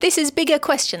This is Bigger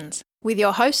Questions with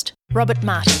your host, Robert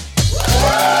Martin.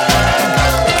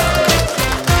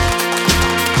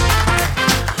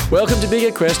 Welcome to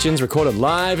Bigger Questions, recorded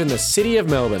live in the city of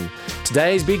Melbourne.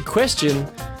 Today's big question: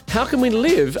 how can we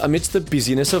live amidst the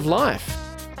busyness of life?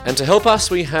 And to help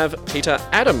us, we have Peter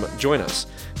Adam join us.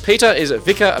 Peter is a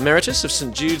Vicar Emeritus of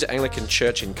St Jude's Anglican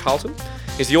Church in Carlton.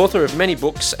 He's the author of many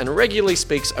books and regularly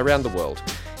speaks around the world.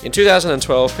 In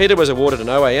 2012, Peter was awarded an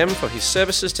OAM for his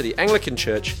services to the Anglican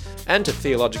Church and to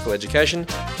theological education.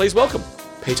 Please welcome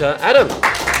Peter Adam.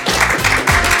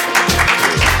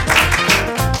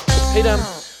 Peter,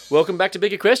 welcome back to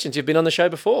Bigger Questions. You've been on the show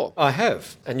before. I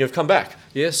have. And you've come back.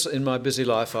 Yes, in my busy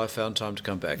life, I found time to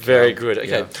come back. Very good. Okay.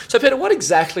 Yeah. So, Peter, what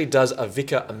exactly does a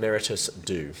Vicar Emeritus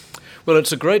do? Well,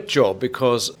 it's a great job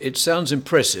because it sounds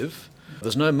impressive.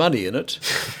 There's no money in it.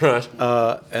 Right.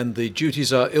 And the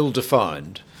duties are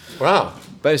ill-defined. Wow.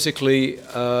 Basically,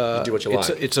 You do what you like.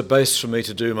 it's a base for me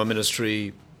to do my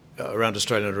ministry around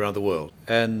Australia and around the world.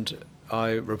 And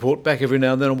I report back every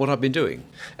now and then on what I've been doing.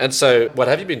 And so, what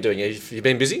have you been doing? Have you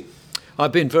been busy?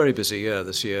 I've been very busy,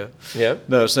 this year. Yeah.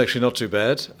 No, it's actually not too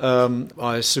bad.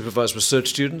 I supervise research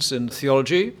students in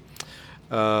theology.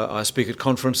 I speak at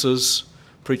conferences,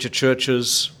 preach at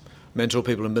churches, mentor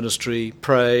people in ministry,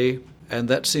 pray, and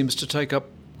that seems to take up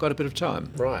quite a bit of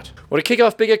time. Right. Well, to kick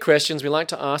off Bigger Questions, we like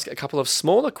to ask a couple of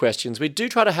smaller questions. We do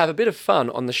try to have a bit of fun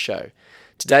on the show.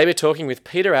 Today we're talking with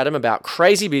Peter Adam about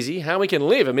crazy busy, how we can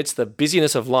live amidst the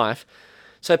busyness of life.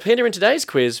 So, Peter, in today's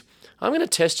quiz, I'm going to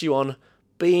test you on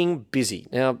being busy.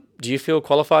 Now, do you feel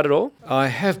qualified at all? I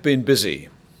have been busy.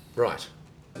 Right.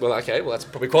 Well, okay. Well, that's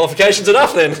probably qualifications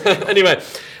enough then. Anyway,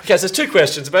 okay, so there's two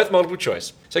questions, both multiple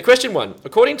choice. So question one,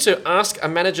 according to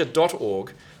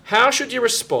askamanager.org, how should you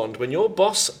respond when your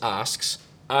boss asks,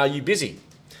 are you busy?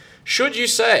 Should you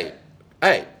say,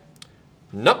 A,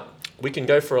 nope, we can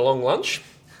go for a long lunch?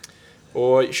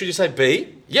 Or should you say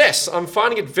B, yes, I'm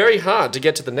finding it very hard to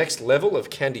get to the next level of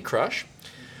Candy Crush?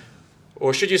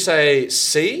 Or should you say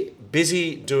C,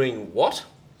 busy doing what?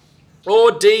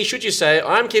 Or D, should you say,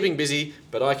 I'm keeping busy,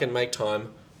 but I can make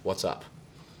time, what's up?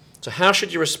 So how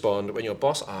should you respond when your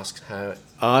boss asks how...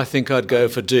 I think I'd go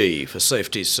for D, for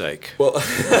safety's sake. Well,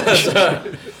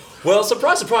 well,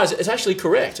 surprise, surprise, it's actually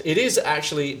correct. It is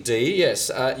actually D, yes.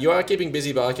 You are keeping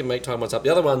busy, but I can make time, what's up? The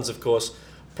other ones, of course,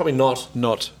 probably not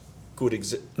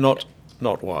good... Not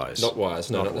wise. Not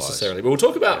wise, no, not wise. necessarily. But we'll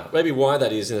talk about maybe why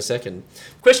that is in a second.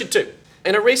 Question two.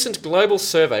 In a recent global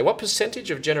survey, what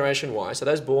percentage of Generation Y, so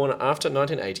those born after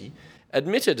 1980,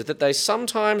 admitted that they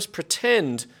sometimes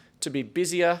pretend to be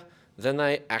busier than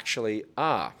they actually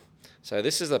are? So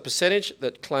this is the percentage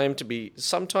that claim to be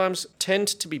sometimes tend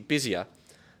to be busier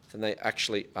than they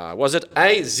actually are. Was it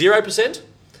A, 0%?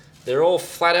 They're all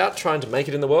flat out trying to make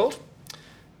it in the world?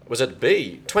 Was it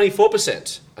B,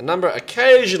 24%? A number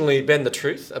occasionally bend the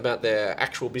truth about their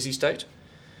actual busy state?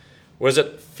 Was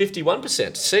it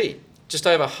 51%? C, just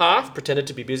over half pretended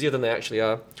to be busier than they actually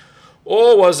are?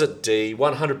 Or was it D,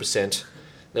 100%?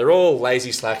 They're all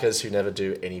lazy slackers who never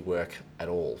do any work at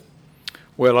all.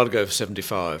 Well, I'd go for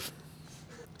 75.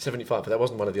 75, but that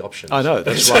wasn't one of the options. I know,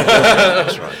 that's right.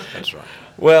 That's right.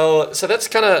 Well, so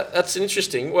that's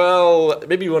interesting. Well,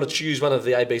 maybe you want to choose one of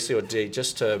the A, B, C or D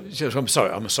just to... I'm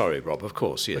sorry, Rob, of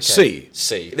course, yes. Okay.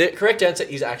 C. C. The correct answer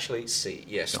is actually C,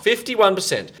 yes.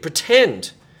 51%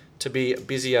 pretend to be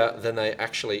busier than they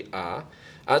actually are.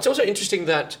 It's also interesting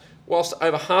that whilst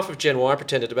over half of Gen Y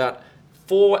pretended, about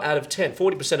 4 out of 10,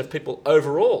 40% of people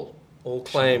overall all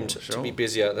claimed to be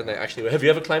busier than they actually were. Have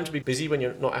you ever claimed to be busy when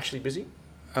you're not actually busy?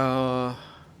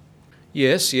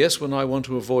 Yes, when I want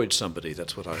to avoid somebody,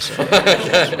 that's what I say.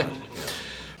 That's right.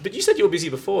 But you said you were busy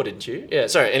before, didn't you? Yeah,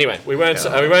 sorry, anyway, we won't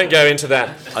go into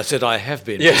that. I said I have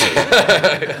been Yeah. busy.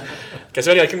 Okay, so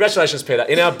anyway, congratulations, Peter.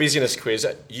 In our busyness quiz,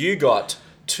 you got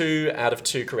 2 out of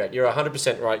 2 correct. You're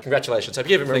 100% right. Congratulations. So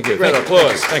give him a big round of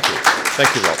applause. Thank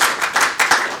you, Rob.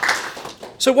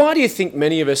 So why do you think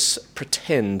many of us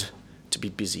pretend to be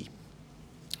busy?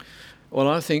 Well,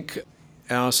 I think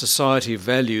our society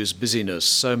values busyness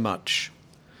so much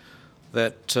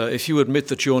that if you admit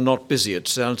that you're not busy, it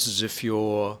sounds as if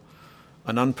you're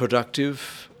an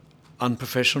unproductive,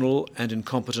 unprofessional and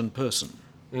incompetent person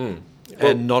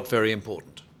and not very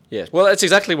important. Yes. Well, that's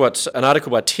exactly what an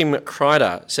article by Tim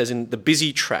Kreider says in The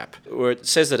Busy Trap, where it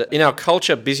says that in our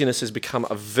culture, busyness has become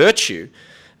a virtue,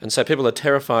 and so people are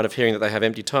terrified of hearing that they have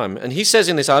empty time. And he says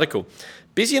in this article,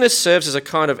 busyness serves as a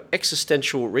kind of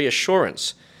existential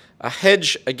reassurance, a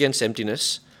hedge against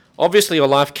emptiness. Obviously, your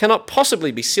life cannot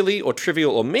possibly be silly or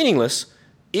trivial or meaningless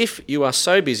if you are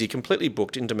so busy, completely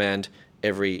booked in demand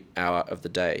every hour of the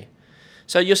day.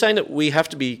 So you're saying that we have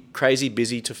to be crazy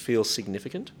busy to feel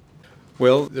significant?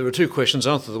 Well, there are two questions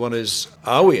answered. The one is,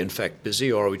 are we in fact busy,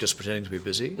 or are we just pretending to be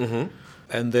busy? Mm-hmm.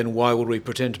 And then why would we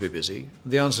pretend to be busy?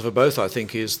 The answer for both, I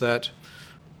think, is that,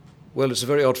 well, it's a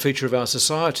very odd feature of our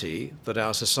society that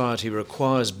our society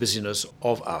requires busyness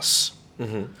of us.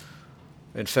 Mm-hmm.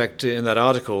 In fact, in that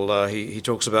article, he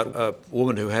talks about a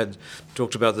woman who had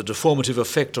talked about the deformative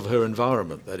effect of her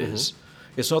environment. That is,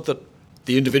 it's not that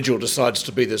the individual decides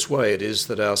to be this way, it is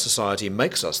that our society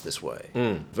makes us this way.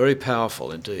 Very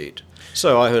powerful indeed.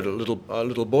 So I heard a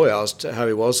little boy asked how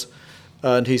he was,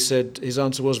 and he said his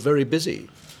answer was very busy.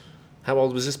 How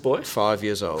old was this boy? 5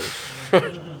 years old.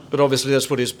 But obviously that's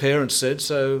what his parents said,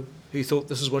 so he thought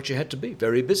this is what you had to be,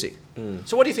 very busy.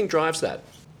 So what do you think drives that?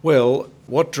 Well,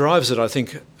 what drives it, I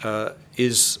think,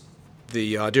 is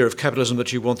the idea of capitalism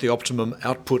that you want the optimum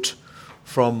output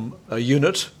from a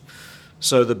unit.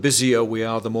 So the busier we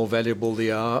are, the more valuable we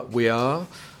are.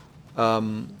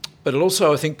 But it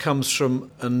also, I think, comes from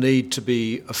a need to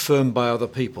be affirmed by other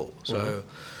people. So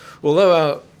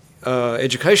although our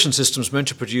education system is meant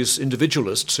to produce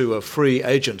individualists who are free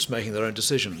agents making their own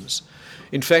decisions,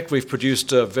 in fact, we've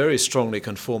produced a very strongly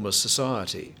conformist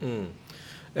society.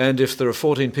 And if there are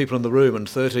 14 people in the room and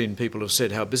 13 people have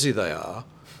said how busy they are,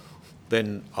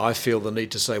 then I feel the need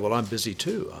to say, well, I'm busy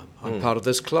too. I'm part of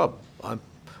this club. I'm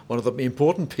one of the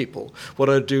important people. What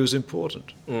I do is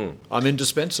important. I'm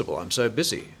indispensable. I'm so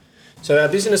busy. So our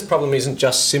busyness problem isn't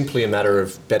just simply a matter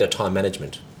of better time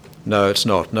management. No, it's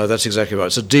not. No, that's exactly right.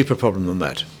 It's a deeper problem than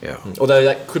that. Yeah. Although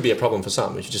that could be a problem for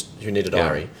some, who need a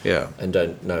diary Yeah. and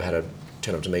don't know how to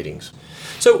turn up to meetings.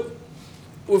 So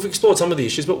we've explored some of the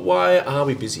issues, but why are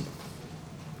we busy?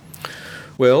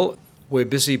 Well, we're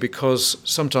busy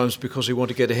sometimes because we want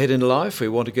to get ahead in life, we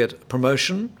want to get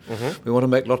promotion, we want to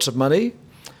make lots of money,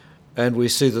 and we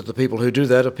see that the people who do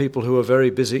that are people who are very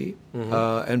busy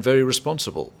and very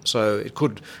responsible. So it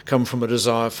could come from a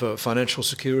desire for financial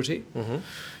security.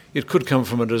 It could come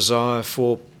from a desire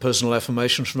for personal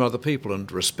affirmation from other people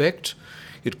and respect.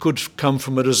 It could come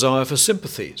from a desire for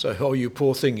sympathy. So, oh, you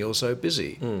poor thing, you're so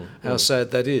busy. How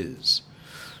sad that is.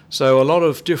 So a lot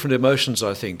of different emotions,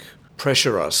 I think,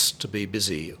 pressure us to be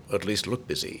busy, or at least look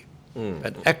busy,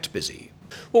 and act busy.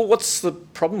 Well, what's the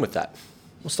problem with that?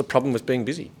 What's the problem with being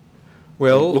busy?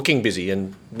 Well, looking busy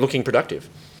and looking productive.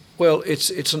 Well,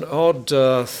 it's an odd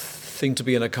thing to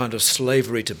be in a kind of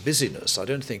slavery to busyness. I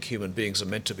don't think human beings are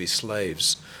meant to be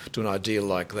slaves to an ideal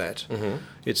like that.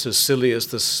 It's as silly as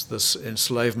this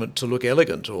enslavement to look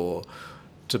elegant or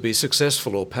to be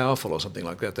successful or powerful or something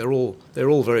like that. They're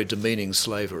all very demeaning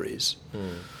slaveries.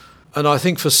 And I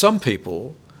think for some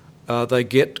people, they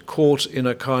get caught in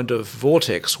a kind of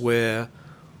vortex where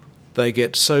they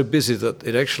get so busy that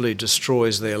it actually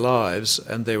destroys their lives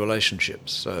and their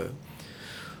relationships. So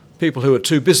people who are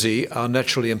too busy are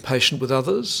naturally impatient with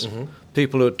others.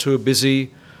 People who are too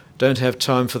busy don't have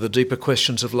time for the deeper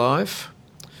questions of life,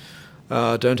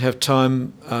 don't have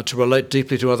time to relate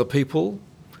deeply to other people,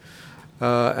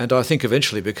 and I think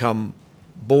eventually become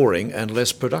boring and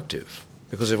less productive.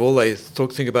 Because if all they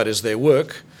think about is their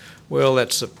work, well,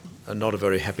 that's not a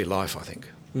very happy life, I think.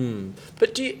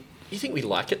 But do you think we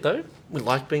like it, though? We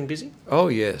like being busy? Oh,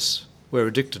 yes. We're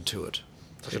addicted to it.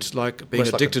 It's like being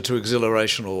addicted to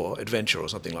exhilaration or adventure or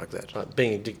something like that.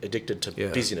 Being addicted to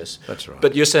busyness. That's right.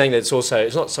 But you're saying that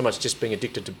it's not so much just being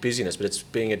addicted to busyness, but it's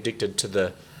being addicted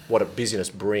to what a busyness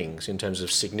brings in terms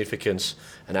of significance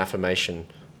and affirmation,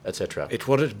 etc. It's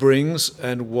what it brings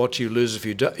and what you lose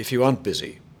if you aren't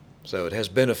busy. So it has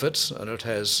benefits and it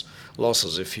has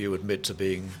losses if you admit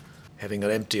to having an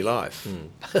empty life.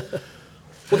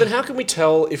 Well, then how can we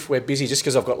tell if we're busy just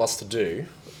because I've got lots to do,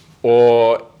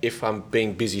 or if I'm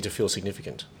being busy to feel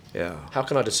significant? Yeah. How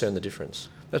can I discern the difference?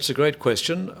 That's a great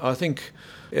question. I think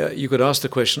you could ask the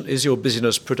question, is your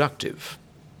busyness productive?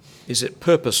 Is it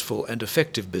purposeful and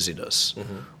effective busyness?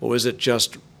 Or is it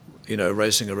just,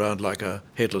 racing around like a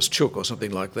headless chook or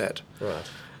something like that?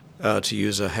 Right. To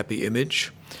use a happy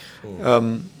image.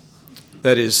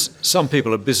 That is, some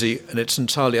people are busy and it's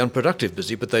entirely unproductive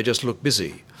busy, but they just look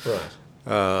busy. Right.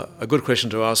 A good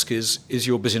question to ask is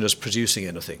your busyness producing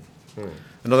anything?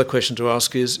 Another question to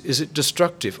ask is it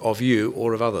destructive of you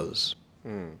or of others?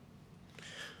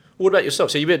 What about yourself?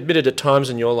 So you've admitted at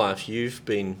times in your life you've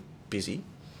been busy.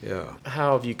 Yeah.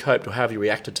 How have you coped, or how have you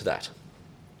reacted to that?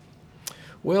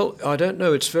 Well, I don't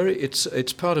know.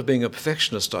 It's part of being a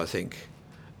perfectionist, I think,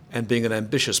 and being an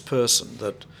ambitious person.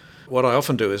 That what I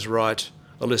often do is write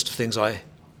a list of things I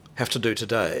have to do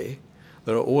today.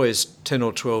 There are always 10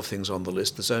 or 12 things on the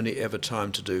list. There's only ever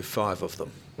time to do 5 of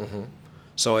them.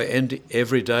 So I end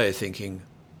every day thinking,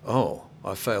 oh,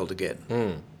 I failed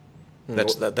again.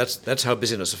 That's how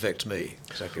busyness affects me.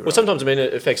 Exactly right. Well, sometimes, I mean,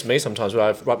 it affects me sometimes when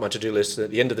I write my to-do list.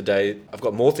 At the end of the day, I've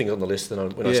got more things on the list than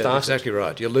when I started. Exactly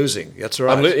right. You're losing. That's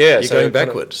right. You're going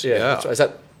backwards. Right. Is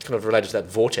that kind of related to that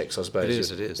vortex, I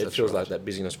suppose? It is. It feels like that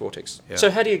busyness vortex. Yeah. So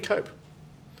how do you cope?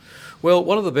 Well,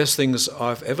 one of the best things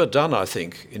I've ever done, I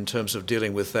think, in terms of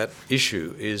dealing with that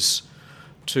issue is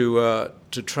to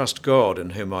trust God,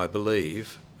 in whom I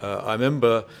believe. I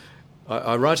remember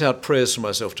I write out prayers for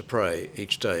myself to pray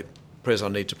each day, prayers I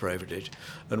need to pray every day.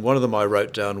 And one of them I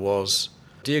wrote down was,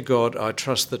 "Dear God, I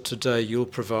trust that today you'll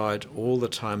provide all the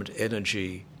time and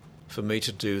energy for me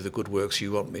to do the good works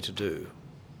you want me to do."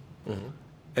 Mm-hmm.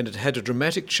 And it had a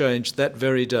dramatic change that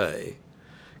very day,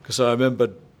 because I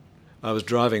remember I was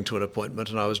driving to an appointment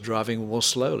and I was driving more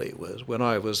slowly. Whereas when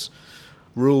I was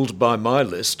ruled by my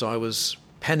list, I was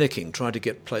panicking, trying to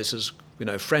get places,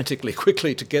 frantically,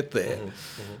 quickly to get there,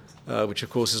 which of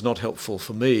course is not helpful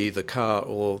for me, the car,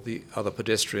 or the other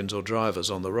pedestrians or drivers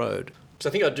on the road. So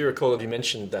I think I do recall that you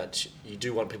mentioned that you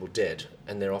do want people dead,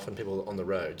 and there are often people on the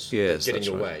roads yes, get in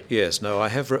your way. Yes, no,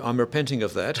 I'm repenting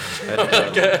of that,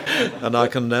 and I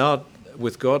can now,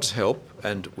 with God's help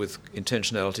and with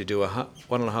intentionality, do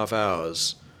 1.5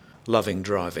 hours loving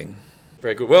driving.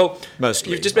 Very good. Well,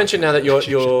 mostly. You've just mentioned now that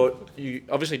you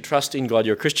obviously trust in God,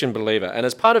 you're a Christian believer. And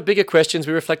as part of bigger questions,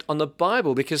 we reflect on the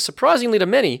Bible, because surprisingly to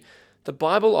many, the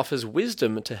Bible offers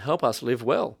wisdom to help us live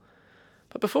well.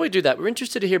 But before we do that, we're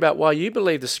interested to hear about why you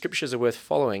believe the Scriptures are worth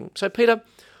following. So, Peter,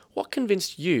 what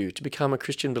convinced you to become a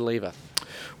Christian believer?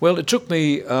 Well, it took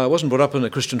me, I wasn't brought up in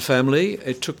a Christian family.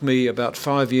 It took me about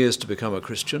 5 years to become a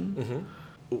Christian. Mm-hmm.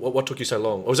 What took you so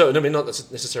long? Not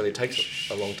necessarily it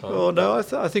takes a long time. Oh, no,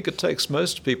 I think it takes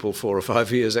most people 4 or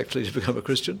 5 years actually to become a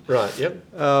Christian. Right, yep.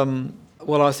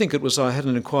 Well, I think it was I had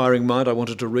an inquiring mind. I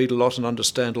wanted to read a lot and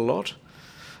understand a lot.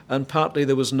 And partly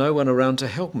there was no one around to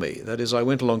help me. That is, I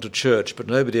went along to church, but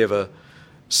nobody ever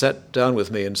sat down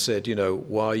with me and said,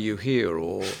 why are you here,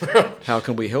 or how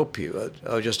can we help you?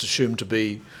 I just assumed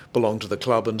to belong to the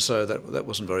club, and so that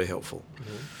wasn't very helpful.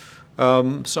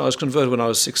 Mm-hmm. So I was converted when I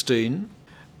was 16.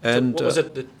 And so what was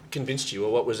it that convinced you,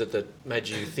 or what was it that made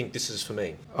you think this is for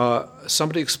me?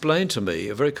 Somebody explained to me,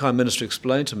 a very kind minister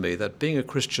explained to me, that being a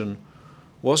Christian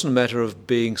wasn't a matter of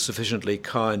being sufficiently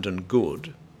kind and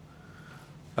good,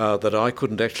 that I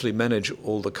couldn't actually manage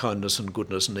all the kindness and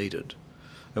goodness needed.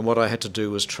 And what I had to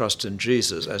do was trust in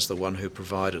Jesus as the one who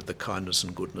provided the kindness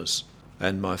and goodness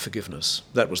and my forgiveness.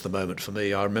 That was the moment for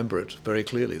me. I remember it very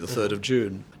clearly, the 3rd of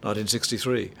June,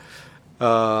 1963.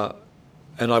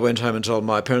 And I went home and told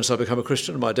my parents I'd become a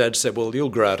Christian, and my dad said, "Well, you'll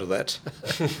grow out of that."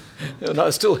 And I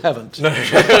still haven't. No.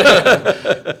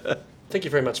 Thank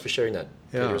you very much for sharing that,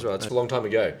 Peter, as well. It's a long time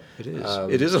ago. It is.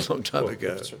 It is a long time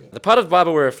ago. The part of the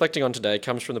Bible we're reflecting on today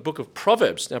comes from the book of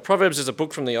Proverbs. Now, Proverbs is a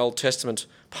book from the Old Testament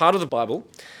part of the Bible.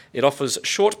 It offers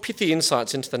short, pithy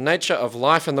insights into the nature of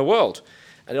life and the world,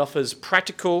 and it offers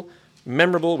practical,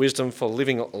 memorable wisdom for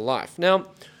living life. Now,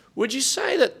 would you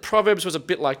say that Proverbs was a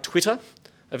bit like Twitter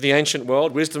of the ancient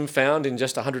world, wisdom found in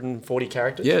just 140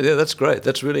 characters? Yeah, that's great.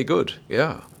 That's really good.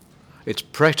 Yeah. It's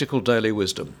practical daily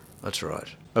wisdom. That's right.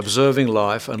 Observing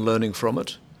life and learning from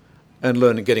it,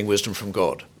 and getting wisdom from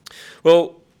God.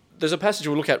 Well, there's a passage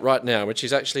we'll look at right now, which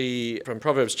is actually from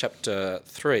Proverbs chapter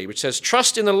 3, which says,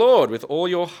 "Trust in the Lord with all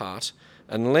your heart,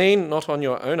 and lean not on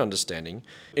your own understanding.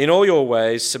 In all your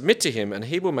ways submit to him, and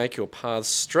he will make your paths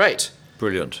straight."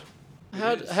 Brilliant.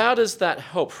 How does that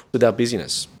help with our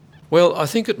busyness? Well, I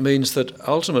think it means that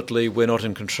ultimately we're not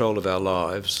in control of our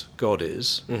lives. God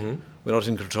is. Mm-hmm. We're not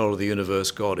in control of the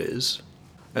universe. God is.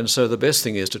 And so the best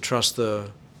thing is to trust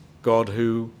the God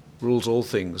who rules all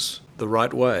things the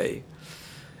right way.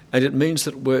 And it means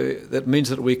that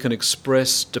we can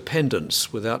express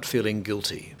dependence without feeling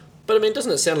guilty. But I mean,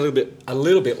 doesn't it sound a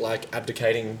little bit like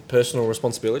abdicating personal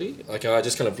responsibility? Like I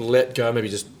just kind of let go, maybe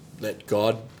just let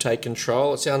God take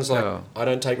control. It sounds like I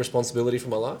don't take responsibility for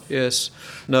my life. Yes.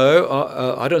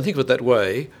 No, I don't think of it that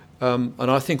way. And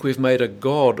I think we've made a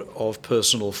God of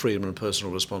personal freedom and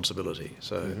personal responsibility.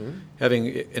 So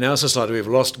in our society, we've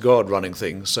lost God running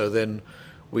things, so then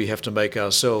we have to make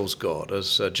ourselves God.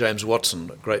 As James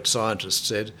Watson, a great scientist,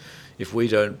 said, if we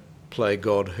don't play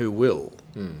God, who will?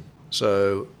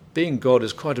 So being God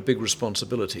is quite a big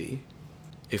responsibility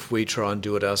if we try and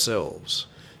do it ourselves.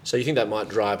 So you think that might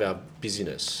drive our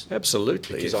busyness?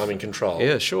 Absolutely. Because I'm in control?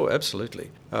 Yeah, sure,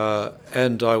 absolutely.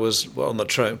 And I was on the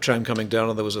train coming down,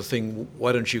 and there was a thing,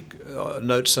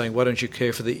 note saying, why don't you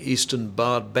care for the eastern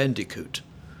barred bandicoot?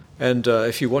 And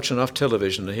if you watch enough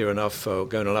television and hear enough, go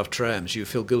on enough trams, you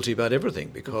feel guilty about everything,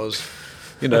 because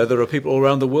You know, there are people all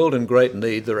around the world in great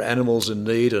need. There are animals in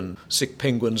need and sick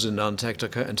penguins in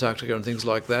Antarctica and things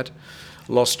like that.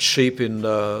 Lost sheep in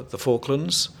the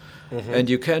Falklands. Mm-hmm. And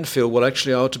you can feel, well,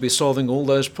 actually, I ought to be solving all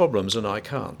those problems, and I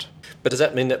can't. But does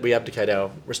that mean that we abdicate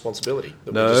our responsibility?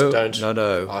 That No, we just don't,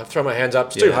 no. I throw my hands up,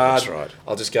 it's too hard, That's right.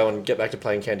 I'll just go and get back to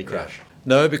playing Candy Crush. Yeah.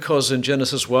 No, because in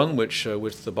Genesis 1, which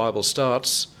the Bible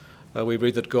starts, we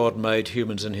read that God made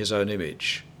humans in his own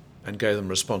image and gave them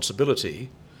responsibility,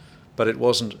 but it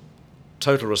wasn't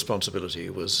total responsibility.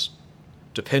 It was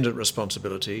dependent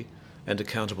responsibility and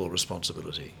accountable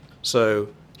responsibility. So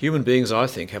human beings, I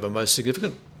think, have a most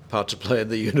significant part to play in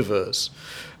the universe.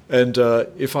 And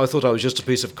if I thought I was just a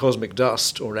piece of cosmic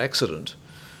dust or an accident,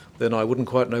 then I wouldn't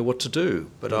quite know what to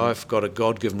do. But I've got a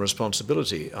God-given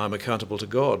responsibility. I'm accountable to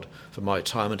God for my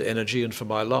time and energy and for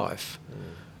my life.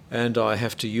 And I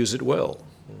have to use it well.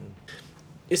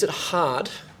 Is it hard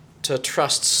to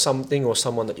trust something or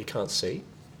someone that you can't see?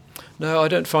 No, I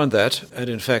don't find that. And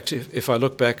in fact, if I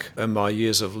look back at my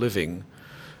years of living,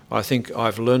 I think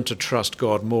I've learned to trust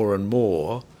God more and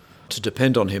more, to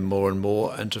depend on him more and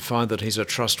more, and to find that he's a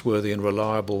trustworthy and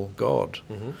reliable God,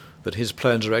 that his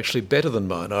plans are actually better than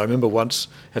mine. I remember once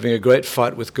having a great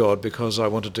fight with God because I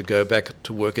wanted to go back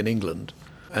to work in England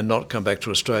and not come back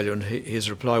to Australia, and his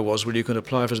reply was, well, you can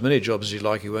apply for as many jobs as you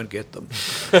like, you won't get them.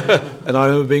 And I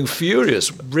remember being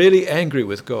furious, really angry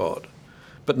with God.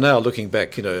 But now, looking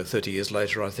back, 30 years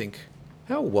later, I think,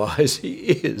 how wise he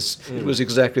is. It was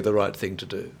exactly the right thing to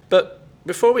do. But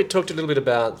before we talked a little bit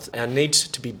about our need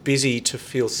to be busy to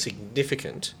feel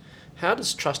significant, how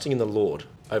does trusting in the Lord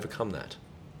overcome that?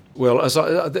 Well, as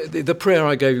the prayer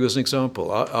I gave you as an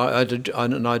example,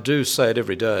 I do say it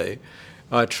every day,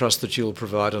 I trust that you'll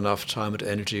provide enough time and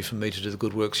energy for me to do the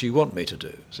good works you want me to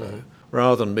do. So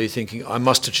rather than me thinking, I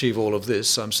must achieve all of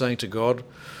this, I'm saying to God,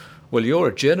 well, you're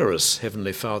a generous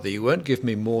Heavenly Father. You won't give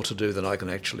me more to do than I can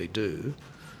actually do.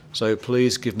 So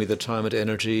please give me the time and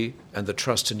energy and the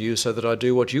trust in you so that I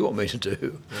do what you want me to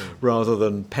do, rather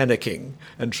than panicking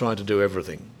and trying to do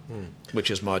everything,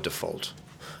 which is my default.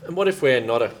 And what if we're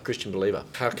not a Christian believer?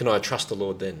 How can I trust the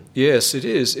Lord then? Yes, it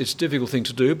is. It's a difficult thing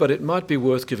to do, but it might be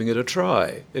worth giving it a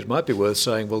try. It might be worth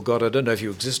saying, well, God, I don't know if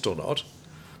you exist or not,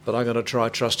 but I'm going to try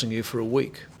trusting you for a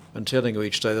week and telling you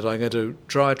each day that I'm going to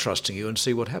try trusting you and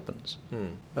see what happens.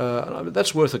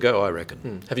 That's worth a go, I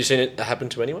reckon. Have you seen it happen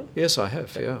to anyone? Yes, I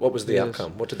have, yeah. What was the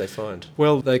outcome? What did they find?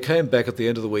 Well, they came back at the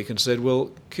end of the week and said,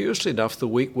 well, curiously enough, the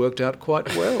week worked out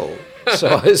quite well.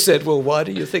 So I said, well, why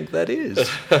do you think that is?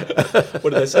 What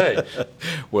did they say?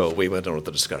 Well, we went on with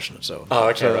the discussion and so on. Oh,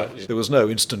 okay, right. There was no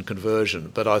instant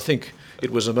conversion, but I think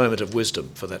it was a moment of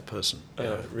wisdom for that person.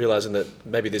 Realising that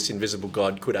maybe this invisible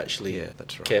God could actually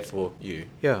care for you.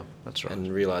 Yeah, that's right.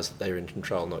 And realise that they're in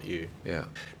control, not you. Yeah.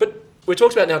 But we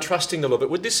talked about now trusting the Lord,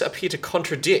 but would this appear to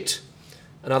contradict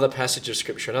another passage of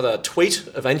Scripture, another tweet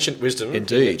of ancient wisdom?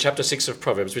 Indeed. In chapter 6 of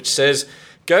Proverbs, which says,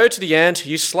 "Go to the ant,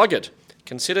 you sluggard.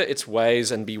 Consider its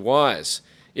ways and be wise.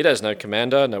 It has no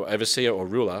commander, no overseer or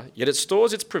ruler, yet it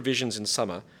stores its provisions in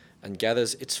summer and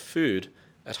gathers its food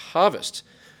at harvest."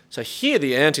 So here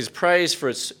the ant is praised for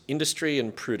its industry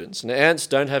and prudence. And ants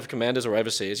don't have commanders or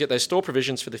overseers, yet they store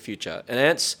provisions for the future. And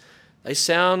ants, they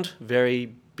sound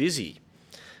very busy.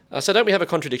 So don't we have a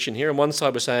contradiction here? On one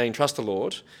side we're saying trust the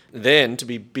Lord, then to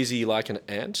be busy like an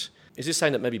ant. Is this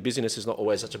saying that maybe busyness is not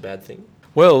always such a bad thing?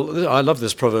 Well, I love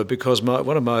this proverb because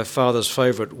one of my father's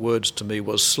favourite words to me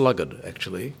was sluggard,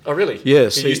 actually. Oh, really?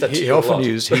 Yes, he often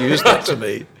used that to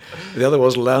me. The other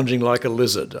was lounging like a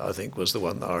lizard, I think, was the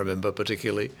one that I remember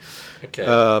particularly.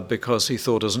 Okay. Because he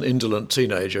thought as an indolent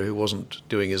teenager who wasn't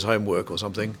doing his homework or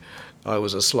something, I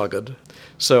was a sluggard.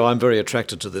 So I'm very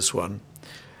attracted to this one.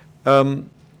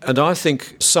 And I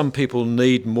think some people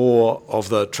need more of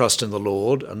the trust in the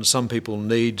Lord, and some people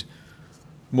need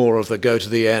more of the go to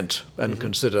the ant and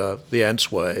consider the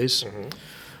ant's ways.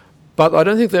 But I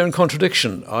don't think they're in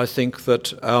contradiction. I think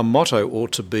that our motto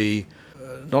ought to be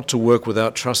not to work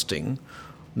without trusting,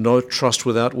 no trust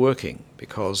without working.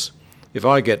 Because if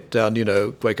I get down,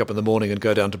 wake up in the morning and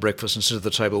go down to breakfast and sit at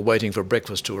the table waiting for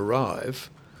breakfast to arrive,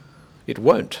 it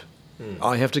won't.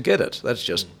 I have to get it. That's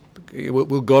just...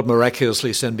 Will God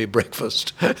miraculously send me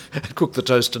breakfast, cook the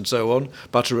toast and so on,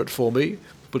 butter it for me,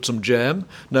 put some jam?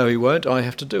 No, he won't. I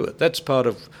have to do it. That's part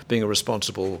of being a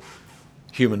responsible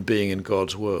human being in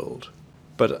God's world.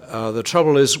 But the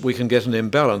trouble is we can get an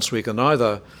imbalance. We can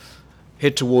either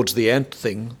head towards the ant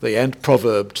thing, the ant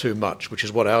proverb too much, which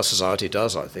is what our society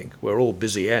does, I think. We're all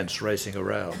busy ants racing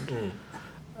around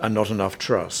and not enough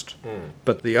trust.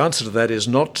 But the answer to that is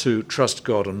not to trust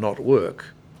God and not work.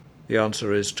 The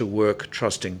answer is to work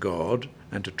trusting God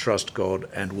and to trust God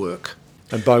and work.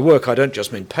 And by work, I don't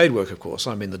just mean paid work, of course.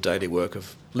 I mean the daily work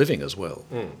of living as well.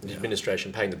 The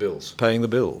administration, paying the bills. Paying the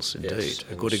bills, indeed. Yes,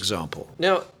 A good example.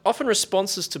 Now, often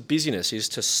responses to busyness is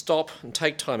to stop and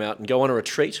take time out and go on a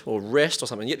retreat or rest or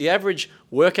something. Yet the average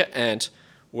worker ant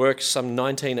works some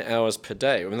 19 hours per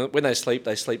day. When they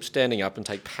sleep standing up and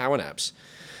take power naps.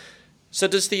 So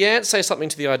does the ant say something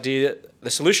to the idea that the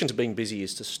solution to being busy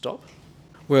is to stop?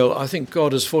 Well, I think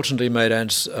God has fortunately made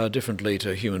ants differently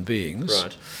to human beings.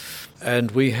 Right.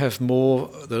 And we have more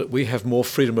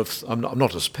freedom of. I'm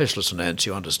not a specialist in ants,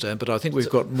 you understand, but I think we've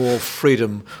got more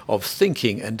freedom of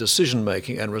thinking and decision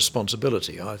making and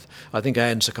responsibility. I think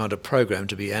ants are kind of programmed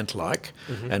to be ant-like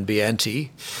and be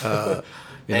anti.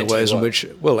 In the ways in which,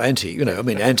 anti,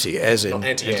 anti as in... Not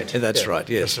anti-ant. That's right,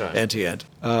 yes, That's right. Anti-ant.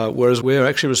 Whereas we're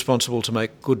actually responsible to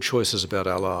make good choices about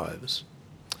our lives.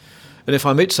 And if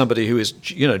I meet somebody who is,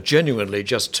 genuinely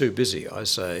just too busy, I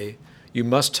say, you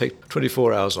must take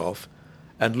 24 hours off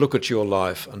and look at your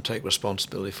life and take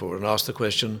responsibility for it and ask the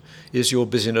question, is your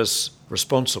busyness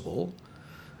responsible?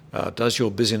 Does your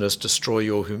busyness distort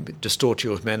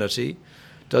your humanity?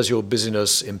 Does your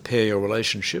busyness impair your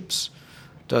relationships?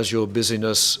 Does your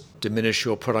busyness diminish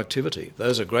your productivity?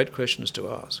 Those are great questions to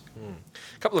ask.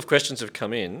 A couple of questions have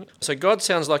come in. So God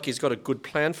sounds like he's got a good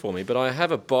plan for me, but I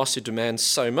have a boss who demands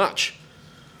so much.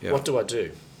 Yeah. What do I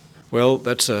do? Well,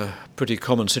 that's a pretty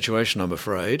common situation, I'm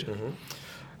afraid.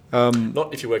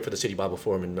 Not if you work for the City Bible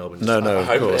Forum in Melbourne. No, I of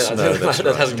hope course.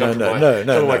 that hasn't come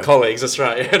from my colleagues. That's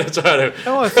right. That's right.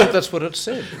 Oh, I thought that's what it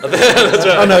said. That's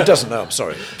right. Oh, no, it doesn't. No, I'm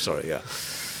sorry, yeah.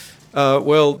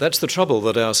 Well, that's the trouble,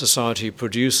 that our society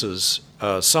produces,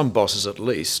 some bosses at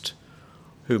least,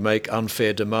 who make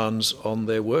unfair demands on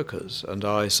their workers. And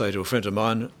I say to a friend of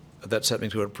mine, that's happening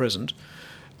to her at present,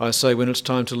 I say, when it's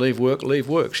time to leave work, leave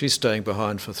work. She's staying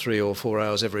behind for 3 or 4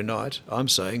 hours every night. I'm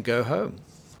saying go home.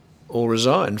 Or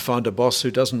resign, find a boss who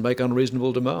doesn't make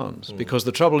unreasonable demands. Because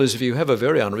the trouble is, if you have a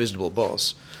very unreasonable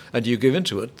boss and you give in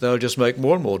to it, they'll just make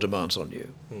more and more demands on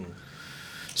you.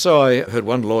 So I heard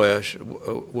one lawyer,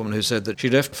 a woman who said that she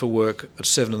left for work at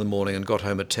 7 in the morning and got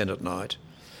home at 10 at night.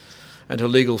 And her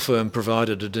legal firm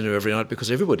provided a dinner every night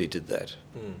because everybody did that.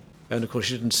 And of course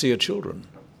she didn't see her children.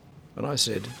 And I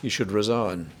said, you should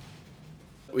resign.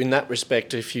 In that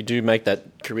respect, if you do make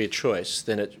that career choice,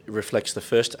 then it reflects the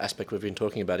first aspect we've been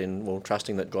talking about in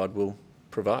trusting that God will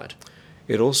provide.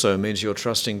 It also means you're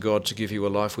trusting God to give you a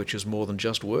life which is more than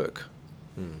just work.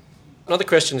 Another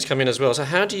question's come in as well. So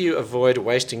how do you avoid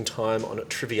wasting time on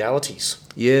trivialities?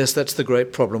 Yes, that's the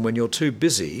great problem. When you're too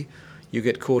busy, you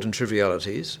get caught in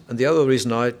trivialities. And the other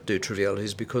reason I do trivialities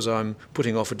is because I'm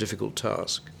putting off a difficult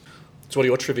task. So what are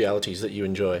your trivialities that you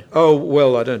enjoy? Oh,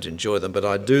 well, I don't enjoy them, but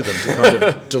I do them to kind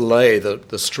of delay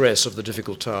the stress of the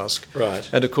difficult task. Right.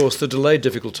 And, of course, the delayed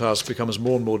difficult task becomes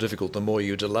more and more difficult the more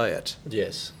you delay it.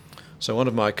 Yes. So one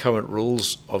of my current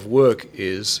rules of work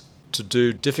is to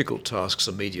do difficult tasks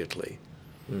immediately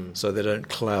so they don't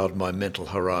cloud my mental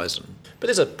horizon. But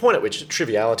there's a point at which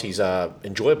trivialities are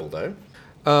enjoyable, though.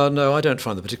 No, I don't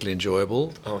find them particularly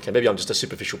enjoyable. Oh, okay, maybe I'm just a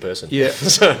superficial person. Yeah.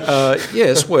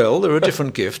 Yes, well, there are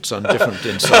different gifts and different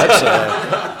insights.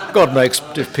 God makes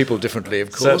people differently,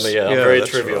 of course. Certainly, yeah. I'm very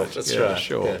that's trivial. Right. That's yeah, right.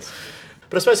 Sure. Yes.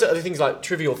 But I suppose other things like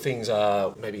trivial things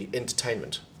are maybe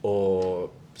entertainment or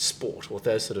sport or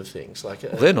those sort of things.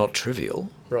 They're not trivial.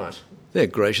 Right. They're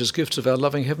gracious gifts of our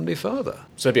loving Heavenly Father.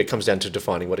 So maybe it comes down to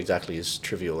defining what exactly is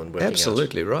trivial and working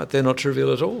Absolutely right. They're not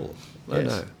trivial at all. Yes.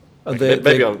 No. And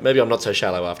maybe I'm not so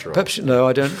shallow after all. Perhaps, no,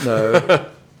 I don't know.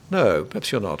 No, perhaps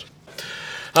you're not.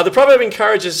 The proverb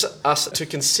encourages us to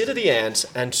consider the ant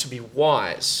and to be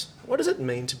wise. What does it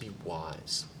mean to be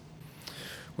wise?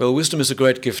 Well, wisdom is a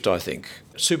great gift, I think.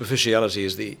 Superficiality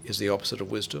is the opposite of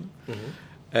wisdom.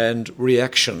 And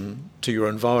reaction to your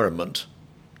environment,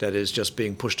 that is just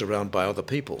being pushed around by other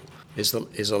people, is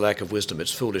a lack of wisdom.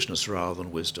 It's foolishness rather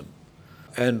than wisdom.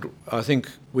 And I think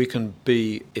we can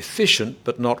be efficient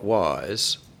but not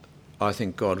wise. I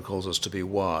think God calls us to be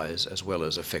wise as well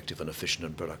as effective and efficient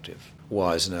and productive.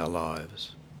 Wise in our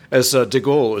lives. As de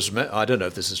Gaulle, I don't know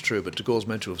if this is true, but de Gaulle's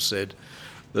meant to have said,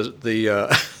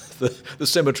 the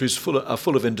cemeteries are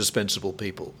full of indispensable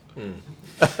people.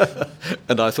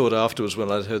 And I thought afterwards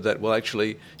when I'd heard that, well,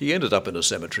 actually, he ended up in a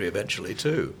cemetery eventually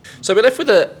too. So we're left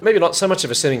with maybe not so much of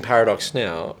a seeming paradox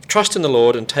now. Trust in the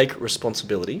Lord and take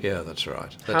responsibility. Yeah, that's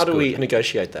right. How do we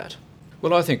negotiate that?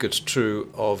 Well, I think it's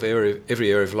true of every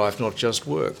area of life, not just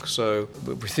work. So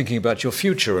we're thinking about your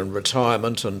future and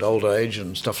retirement and old age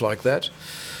and stuff like that.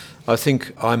 I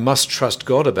think I must trust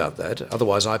God about that,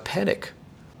 otherwise I panic.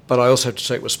 But I also have to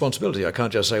take responsibility. I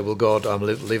can't just say, well, God, I'll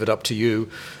leave it up to you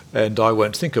and I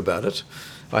won't think about it.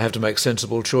 I have to make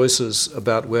sensible choices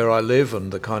about where I live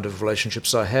and the kind of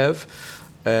relationships I have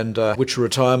and which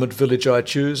retirement village I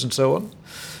choose and so on.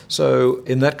 So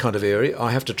in that kind of area,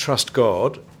 I have to trust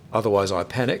God, otherwise I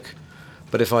panic.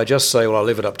 But if I just say, well, I'll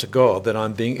leave it up to God, then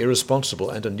I'm being irresponsible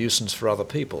and a nuisance for other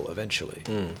people eventually.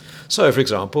 So, for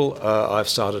example, I've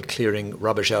started clearing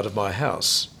rubbish out of my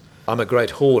house. I'm a great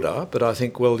hoarder, but I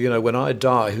think, well, when I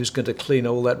die, who's going to clean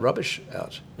all that rubbish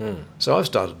out? So I've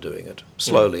started doing it,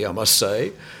 slowly, I must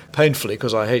say, painfully,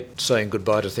 because I hate saying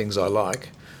goodbye to things I like,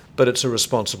 but it's a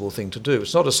responsible thing to do.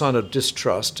 It's not a sign of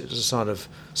distrust, it's a sign of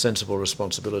sensible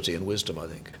responsibility and wisdom, I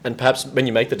think. And perhaps when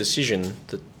you make the decision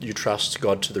that you trust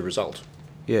God to the result.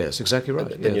 Yes, exactly right.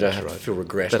 Then you don't have to feel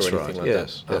regret or anything like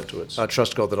that afterwards. I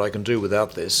trust God that I can do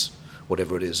without this,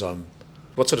 whatever it is I'm...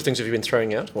 What sort of things have you been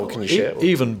throwing out, or can you share?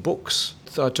 Even books.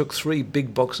 I took 3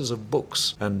 big boxes of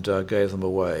books and gave them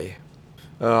away.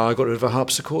 I got rid of a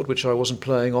harpsichord, which I wasn't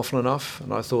playing often enough,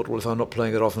 and I thought, well, if I'm not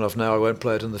playing it often enough now, I won't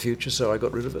play it in the future, so I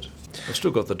got rid of it. I've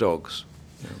still got the dogs.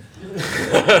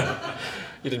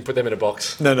 You didn't put them in a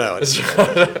box? No.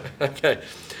 Okay.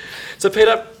 So,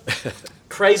 Peter,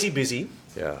 crazy busy.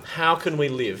 Yeah. How can we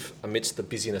live amidst the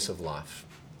busyness of life?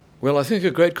 Well, I think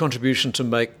a great contribution to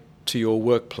make to your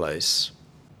workplace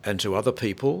and to other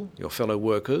people, your fellow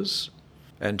workers,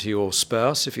 and to your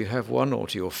spouse, if you have one, or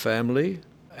to your family,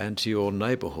 and to your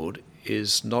neighbourhood,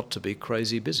 is not to be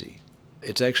crazy busy.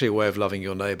 It's actually a way of loving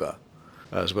your neighbour,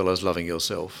 as well as loving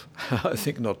yourself. I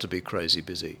think not to be crazy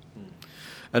busy.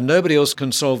 And nobody else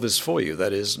can solve this for you.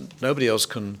 That is, nobody else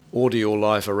can order your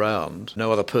life around.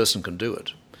 No other person can do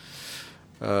it.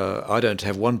 I don't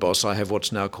have one boss, I have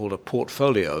what's now called a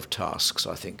portfolio of tasks,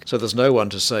 I think. So there's no one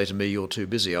to say to me, you're too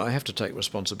busy. I have to take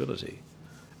responsibility.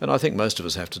 And I think most of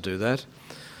us have to do that.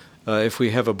 If we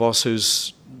have a boss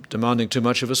who's demanding too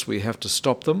much of us, we have to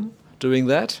stop them doing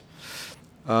that.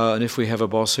 And if we have a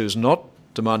boss who's not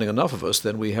demanding enough of us,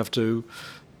 then we have to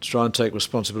try and take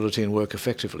responsibility and work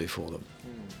effectively for them.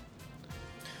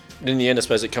 In the end, I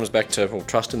suppose it comes back to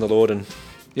trust in the Lord and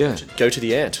go to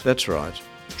the ant. That's right.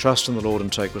 Trust in the Lord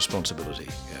and take responsibility.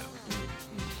 Yeah.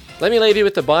 Let me leave you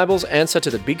with the Bible's answer to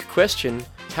the big question,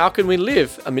 how can we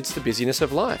live amidst the busyness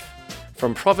of life?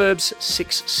 From Proverbs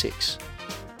 6:6.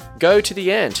 Go to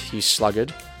the ant, you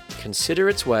sluggard, consider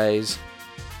its ways,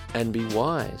 and be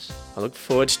wise. I look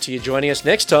forward to you joining us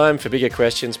next time for bigger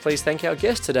questions. Please thank our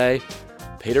guest today,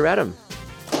 Peter Adam.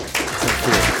 Thank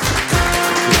you.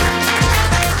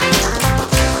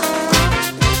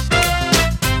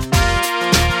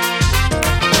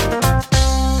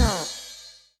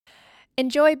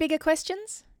 Enjoy bigger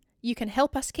questions? You can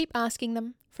help us keep asking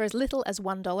them for as little as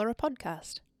 $1 a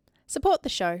podcast. Support the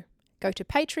show. Go to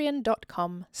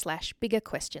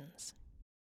patreon.com/biggerquestions.